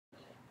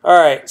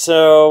Alright,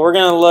 so we're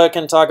going to look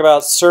and talk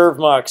about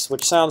ServeMux,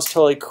 which sounds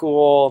totally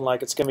cool and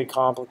like it's going to be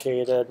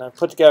complicated. And I've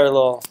put together a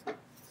little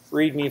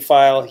README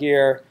file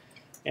here,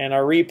 and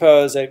our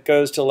repos, it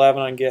goes to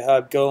 11 on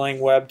GitHub, Golang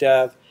Web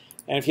Dev.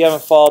 And if you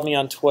haven't followed me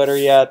on Twitter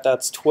yet,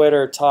 that's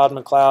Twitter, Todd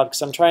McLeod,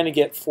 because I'm trying to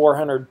get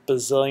 400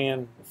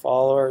 bazillion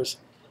followers.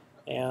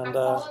 And I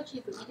followed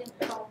you, but you didn't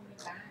follow me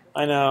back.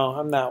 I know,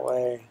 I'm that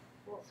way.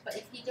 Well, but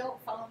if you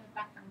don't follow me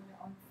back, I'm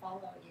going to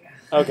unfollow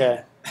you.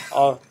 Okay,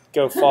 I'll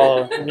go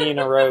follow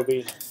Nina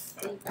Roby.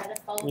 So you better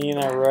follow me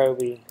Nina back.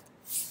 Roby.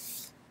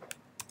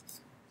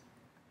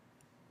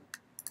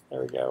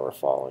 There we go, we're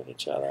following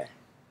each other.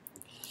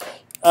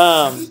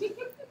 And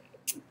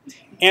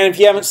if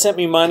you haven't sent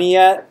me money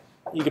yet,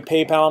 you could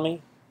PayPal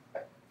me.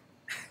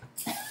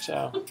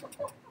 So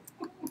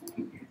we're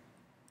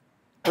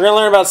going to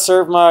learn about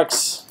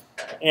ServeMux,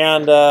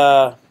 and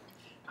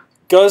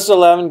goes to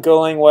 11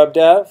 Golang Web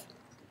Dev.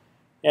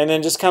 And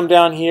then just come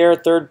down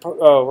here,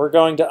 we're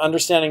going to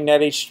Understanding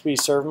NetHTTP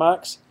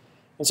ServeMux.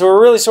 And so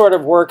we're really sort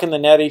of working the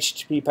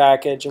NetHTTP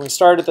package, and we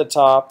start at the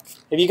top.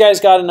 If you guys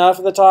got enough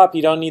at the top,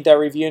 you don't need that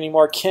review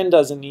anymore. Ken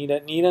doesn't need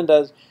it. Nina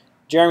does.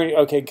 Jeremy,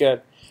 okay,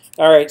 good.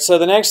 All right, so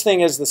the next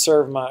thing is the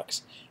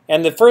ServeMux.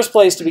 And the first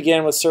place to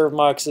begin with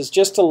ServeMux is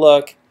just to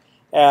look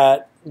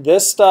at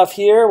this stuff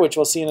here, which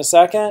we'll see in a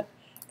second,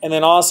 and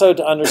then also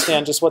to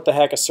understand just what the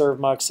heck a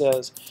ServeMux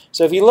is.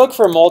 So if you look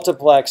for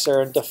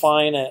multiplexer and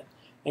define it,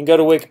 and go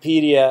to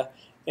Wikipedia,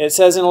 it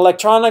says in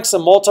electronics, a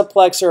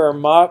multiplexer or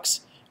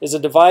mux is a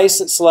device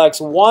that selects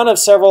one of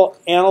several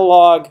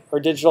analog or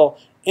digital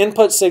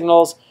input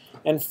signals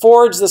and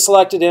forwards the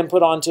selected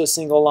input onto a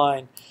single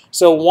line.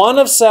 So one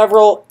of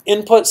several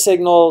input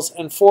signals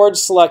and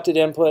forwards selected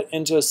input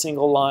into a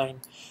single line.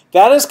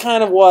 That is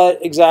kind of what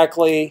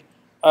exactly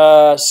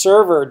a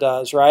server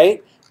does,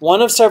 right?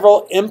 One of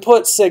several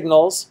input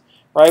signals,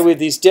 right, with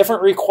these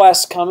different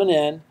requests coming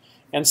in.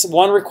 And so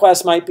one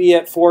request might be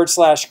at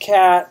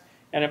 /cat,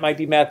 and it might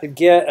be method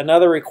get.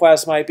 Another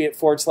request might be at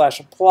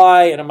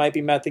 /apply, and it might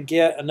be method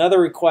get. Another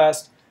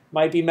request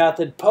might be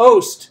method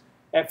post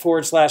at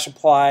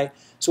 /apply.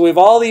 So we have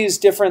all these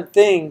different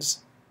things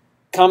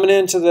coming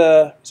into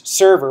the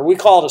server. We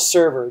call it a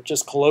server,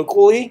 just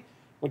colloquially,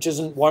 which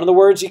isn't one of the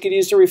words you could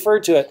use to refer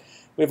to it.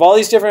 We have all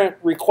these different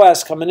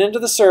requests coming into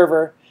the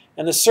server,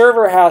 and the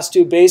server has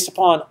to, based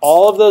upon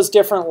all of those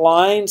different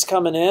lines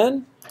coming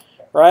in,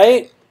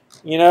 right?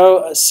 You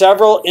know,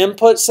 several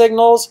input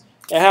signals,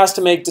 it has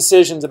to make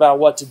decisions about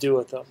what to do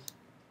with them.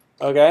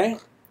 Okay?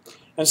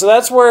 And so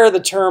that's where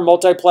the term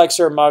multiplexer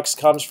or mux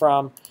comes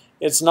from.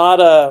 It's not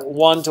a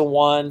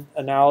one-to-one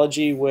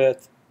analogy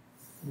with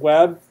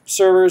web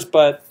servers,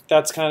 but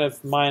that's kind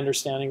of my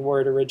understanding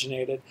where it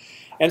originated.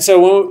 And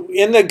so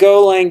in the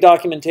Golang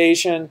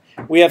documentation,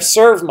 we have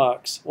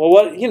ServeMux. Well,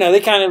 what, you know,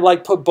 they kind of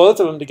like put both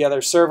of them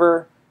together,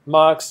 server,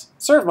 mux,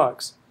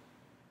 ServeMux.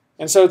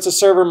 And so it's a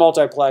server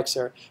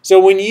multiplexer. So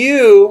when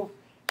you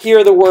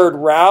hear the word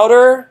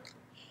router,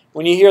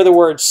 when you hear the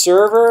word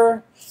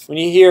server, when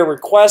you hear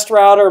request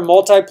router,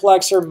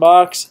 multiplexer,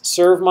 mux,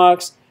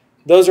 ServeMux,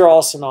 those are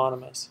all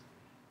synonymous.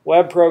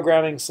 Web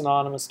programming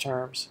synonymous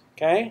terms.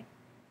 Okay?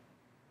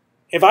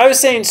 If I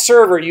was saying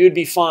server, you'd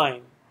be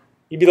fine.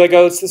 You'd be like,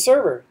 oh, it's the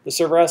server. The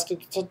server has to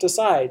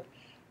decide.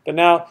 But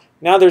now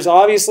there's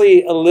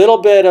obviously a little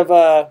bit of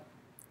a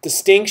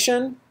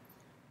distinction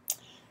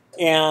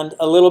and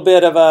a little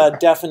bit of a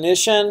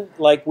definition,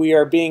 like we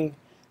are being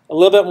a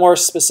little bit more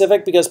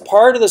specific, because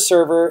part of the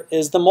server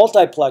is the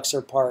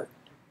multiplexer part.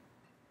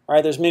 All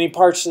right, there's many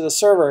parts to the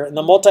server, and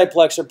the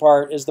multiplexer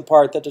part is the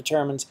part that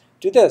determines,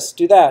 do this,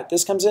 do that,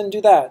 this comes in, do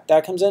that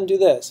comes in, do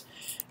this.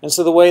 And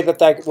so the way that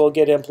that will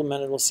get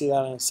implemented, we'll see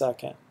that in a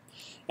second.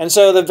 And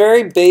so the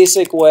very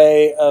basic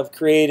way of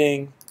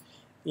creating,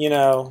 you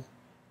know,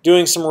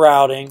 doing some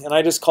routing, and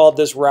I just called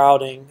this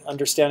routing,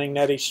 Understanding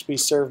NetHTTP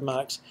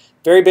ServeMux.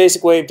 Very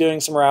basic way of doing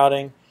some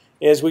routing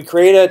is we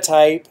create a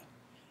type,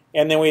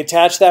 and then we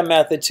attach that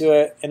method to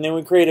it, and then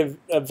we create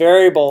a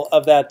variable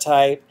of that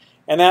type,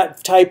 and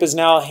that type is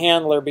now a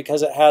handler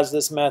because it has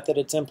this method.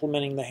 It's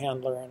implementing the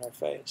handler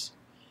interface,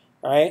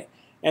 right?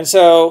 And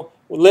so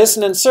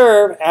listen and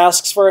serve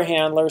asks for a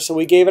handler, so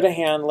we gave it a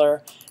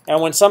handler,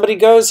 and when somebody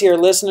goes here,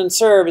 listen and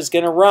serve is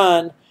going to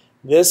run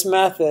this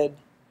method,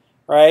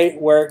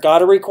 right, where it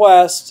got a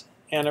request,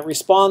 and it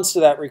responds to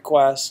that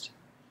request.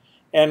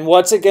 And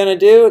what's it going to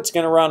do? It's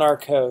going to run our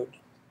code.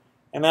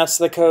 And that's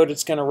the code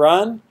it's going to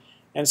run.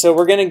 And so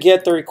we're going to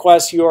get the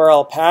request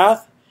URL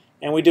path,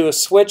 and we do a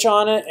switch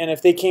on it. And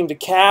if they came to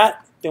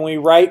cat, then we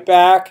write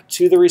back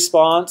to the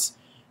response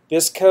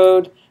this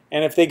code.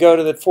 And if they go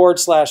to the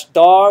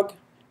 /dog,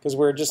 because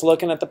we're just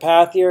looking at the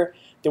path here,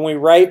 then we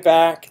write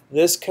back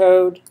this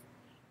code,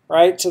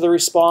 right, to the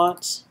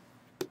response.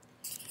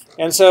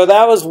 And so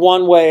that was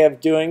one way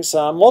of doing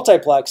some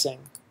multiplexing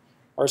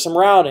or some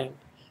routing.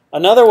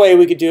 Another way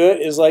we could do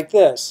it is like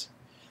this,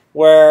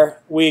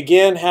 where we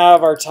again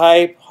have our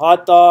type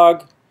hot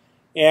dog,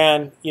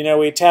 and you know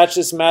we attach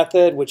this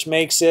method which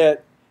makes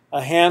it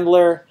a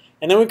handler,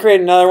 and then we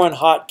create another one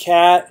hot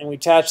cat, and we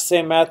attach the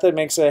same method,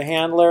 makes it a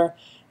handler,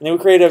 And then we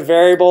create a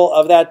variable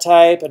of that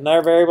type,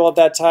 another variable of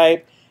that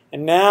type,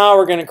 and now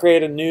we're going to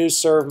create a new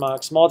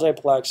ServeMux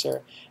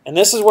multiplexer. And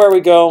this is where we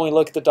go and we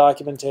look at the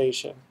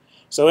documentation.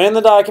 So in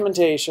the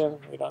documentation,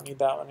 we don't need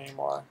that one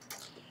anymore.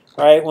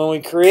 Right? When we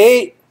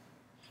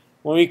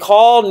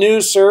call new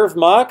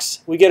ServeMux,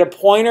 we get a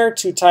pointer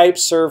to type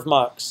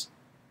ServeMux.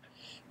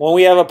 When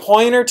we have a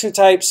pointer to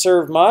type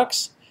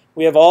ServeMux,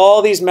 we have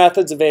all these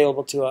methods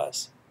available to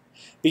us.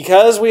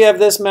 Because we have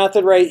this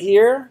method right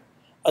here,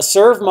 a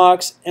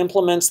ServeMux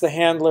implements the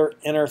handler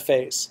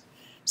interface.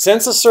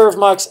 Since a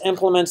ServeMux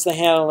implements the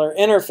handler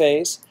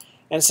interface,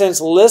 and since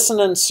listen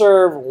and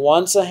serve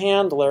wants a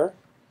handler,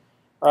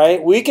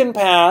 right, we can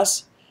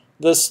pass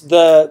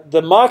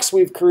the mux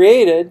we've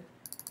created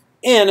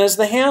in as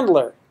the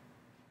handler.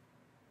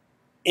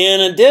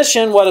 In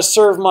addition, what a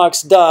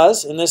ServeMux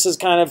does, and this is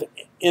kind of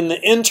in the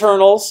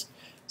internals,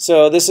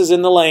 so this is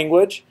in the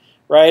language,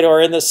 right, or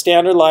in the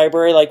standard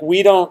library, like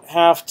we don't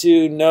have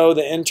to know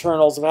the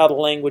internals of how the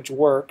language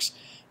works.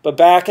 But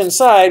back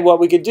inside, what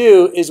we could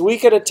do is we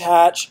could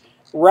attach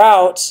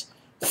routes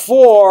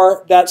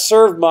for that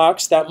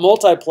ServeMux, that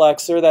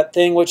multiplexer, that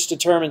thing which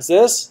determines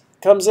this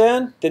comes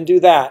in, then do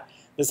that.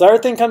 This other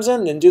thing comes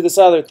in, then do this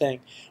other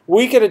thing.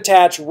 We could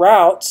attach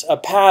routes, a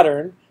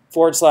pattern,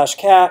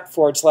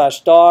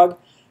 /cat, /dog,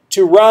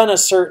 to run a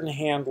certain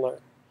handler.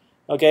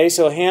 Okay,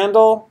 so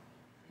handle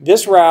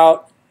this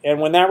route, and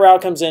when that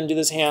route comes in, do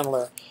this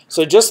handler.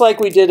 So just like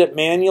we did it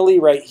manually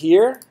right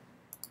here,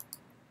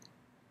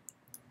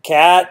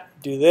 cat,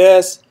 do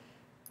this,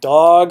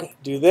 dog,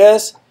 do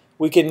this,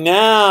 we can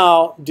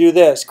now do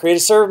this. Create a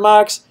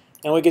ServeMux,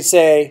 and we could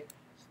say,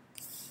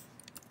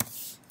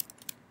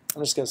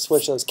 I'm just going to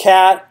switch those.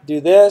 Cat, do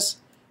this,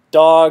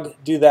 dog,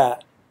 do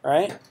that,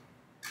 right?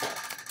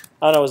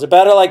 I don't know, is it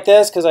better like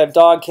this because I have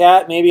dog,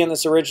 cat? Maybe in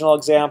this original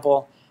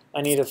example,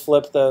 I need to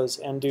flip those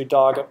and do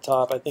dog up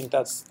top. I think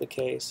that's the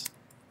case.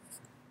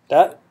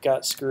 That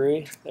got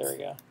screwy. There we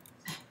go.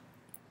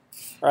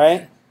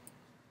 Right?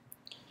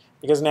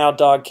 Because now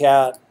dog,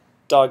 cat,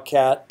 dog,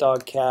 cat,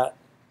 dog, cat.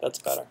 That's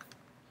better.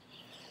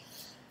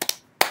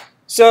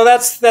 So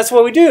that's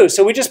what we do.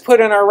 So we just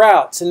put in our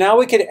routes. And now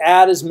we could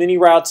add as many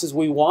routes as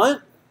we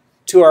want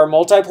to our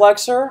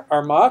multiplexer,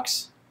 our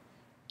mux.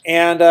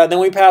 And then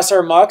we pass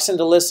our mux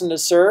into listen to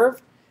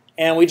serve.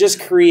 And we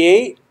just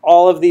create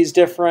all of these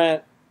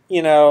different,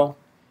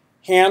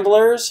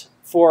 handlers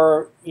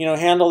for,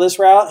 handle this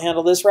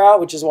route,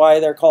 which is why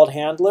they're called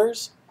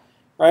handlers.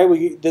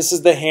 Right? This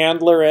is the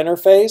handler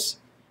interface.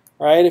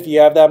 Right? If you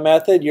have that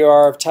method, you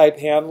are of type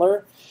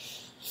handler.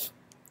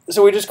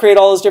 So we just create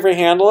all those different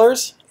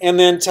handlers and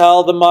then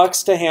tell the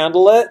mux to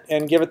handle it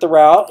and give it the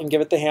route and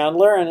give it the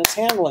handler, and it's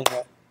handling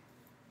it.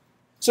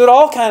 So it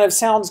all kind of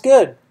sounds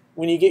good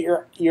when you get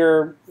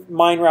your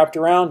mind wrapped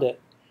around it.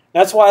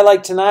 That's why I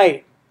like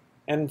tonight.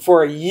 And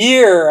for a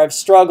year, I've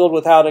struggled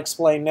with how to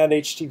explain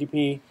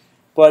NetHTTP.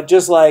 But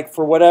just like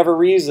for whatever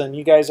reason,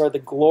 you guys are the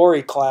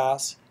glory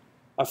class.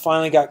 I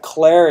finally got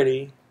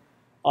clarity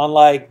on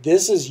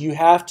you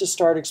have to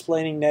start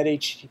explaining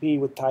NetHTTP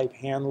with type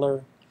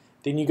handler.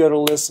 Then you go to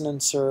listen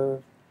and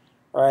serve,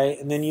 right?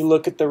 And then you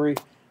look at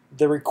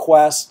the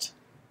request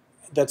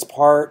that's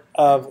part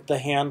of the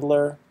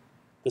handler,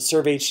 the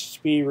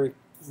ServeHTTP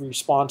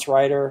response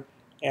writer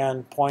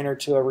and pointer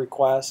to a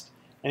request.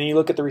 And you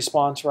look at the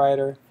response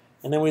writer,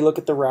 and then we look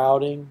at the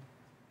routing,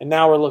 and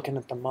now we're looking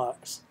at the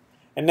mux.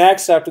 And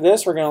next, after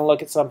this, we're going to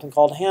look at something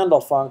called handle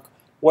func,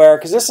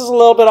 because this is a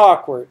little bit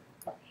awkward,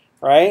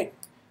 right?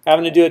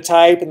 Having to do a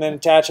type and then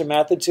attach a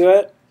method to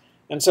it.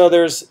 And so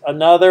there's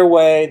another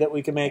way that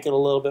we can make it a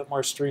little bit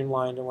more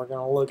streamlined, and we're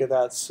going to look at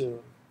that soon.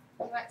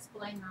 You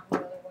explained that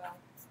really well.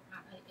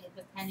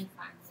 The penny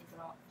finally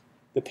dropped.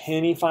 The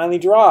penny finally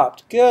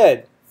dropped.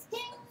 Good.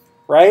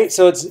 Right?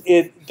 So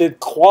the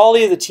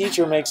quality of the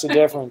teacher makes a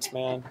difference,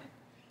 man.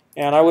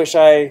 And I wish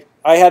I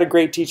had a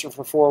great teacher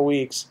for 4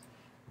 weeks,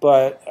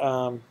 but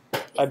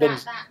I've been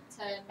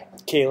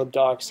Caleb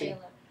Doxey.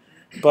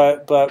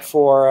 But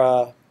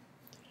for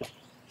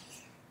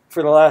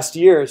the last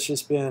year, it's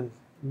just been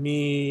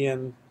me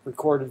and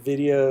recorded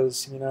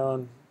videos,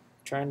 and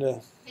trying to.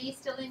 Are you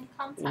still in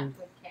contact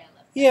with Caleb?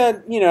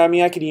 Yeah, I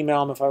mean, I could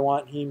email him if I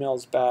want. He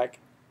emails back,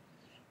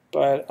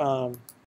 but